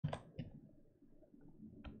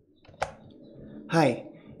Hi,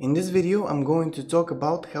 in this video I'm going to talk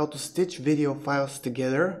about how to stitch video files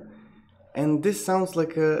together, and this sounds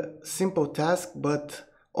like a simple task, but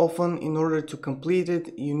often in order to complete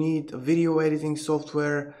it you need a video editing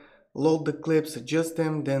software, load the clips, adjust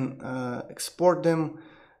them, then export them.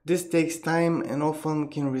 This takes time and often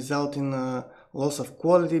can result in a loss of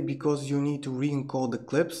quality because you need to re-encode the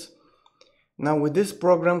clips. Now with this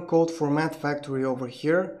program called Format Factory over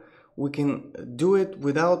here, we can do it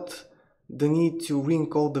without the need to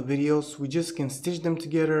re-encode the videos. We just can stitch them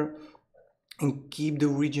together and keep the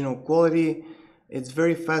original quality. It's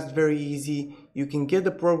very fast, very easy. You can get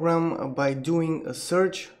the program by doing a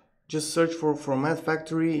search. Just search for Format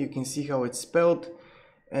Factory. You can see how it's spelled,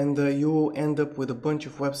 and you will end up with a bunch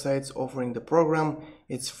of websites offering the program.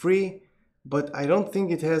 It's free, but I don't think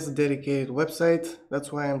it has a dedicated website.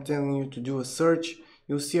 That's why I'm telling you to do a search.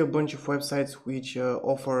 You'll see a bunch of websites which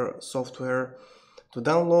offer software to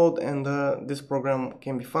download, and this program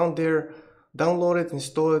can be found there. Download it,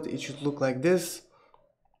 install it. It should look like this.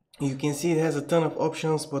 You can see it has a ton of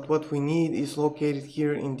options, but what we need is located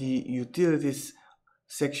here in the utilities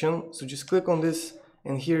section. So just click on this,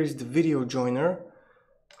 and here is the video joiner.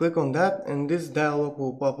 Click on that and this dialog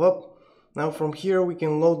will pop up. Now from here we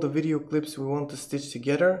can load the video clips we want to stitch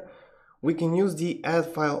together. We can use the add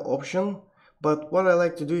file option, but what I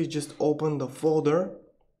like to do is just open the folder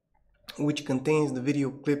which contains the video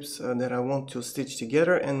clips that I want to stitch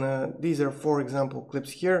together, and these are 4 example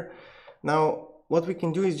clips here. Now what we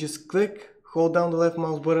can do is just hold down the left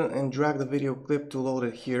mouse button and drag the video clip to load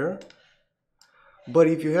it here. But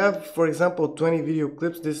if you have, for example, 20 video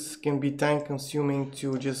clips, this can be time consuming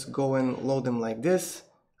to just go and load them like this.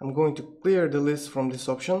 I'm going to clear the list from this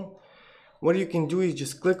option. What you can do is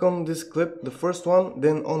just click on this clip, the first one,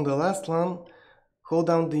 then on the last one hold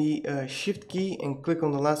down the shift key and click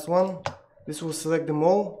on the last one. This will select them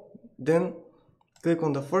all. Then click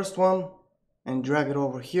on the first one and drag it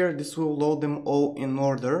over here. This will load them all in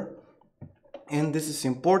order. And this is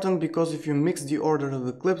important because if you mix the order of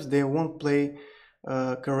the clips, they won't play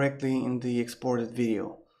correctly in the exported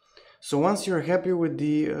video. So once you're happy with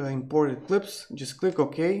the imported clips, just click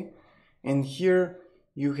OK. And here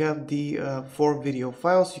you have the 4 video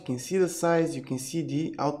files. You can see the size, you can see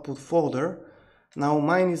the output folder. Now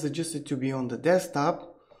mine is adjusted to be on the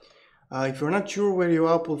desktop. If you're not sure where your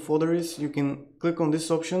output folder is, you can click on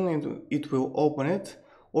this option and it will open it,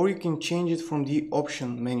 or you can change it from the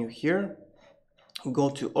option menu here. Go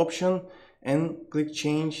to option and click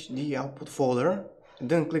change the output folder,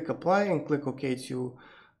 then click apply and click OK to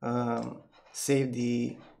save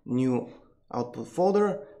the new output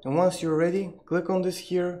folder. And once you're ready, click on this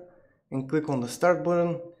here and click on the start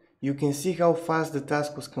button. You can see how fast the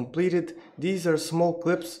task was completed. These are small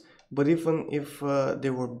clips, but even if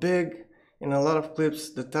they were big and a lot of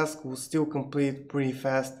clips, the task will still complete pretty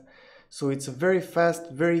fast. So it's a very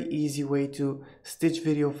fast, very easy way to stitch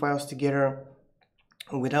video files together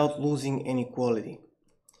without losing any quality.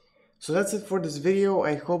 So that's it for this video.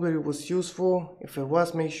 I hope that it was useful. If it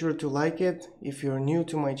was, make sure to like it. If you're new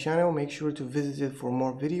to my channel, make sure to visit it for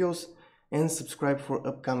more videos and subscribe for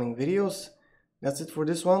upcoming videos. That's it for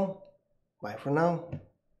this one. Bye for now.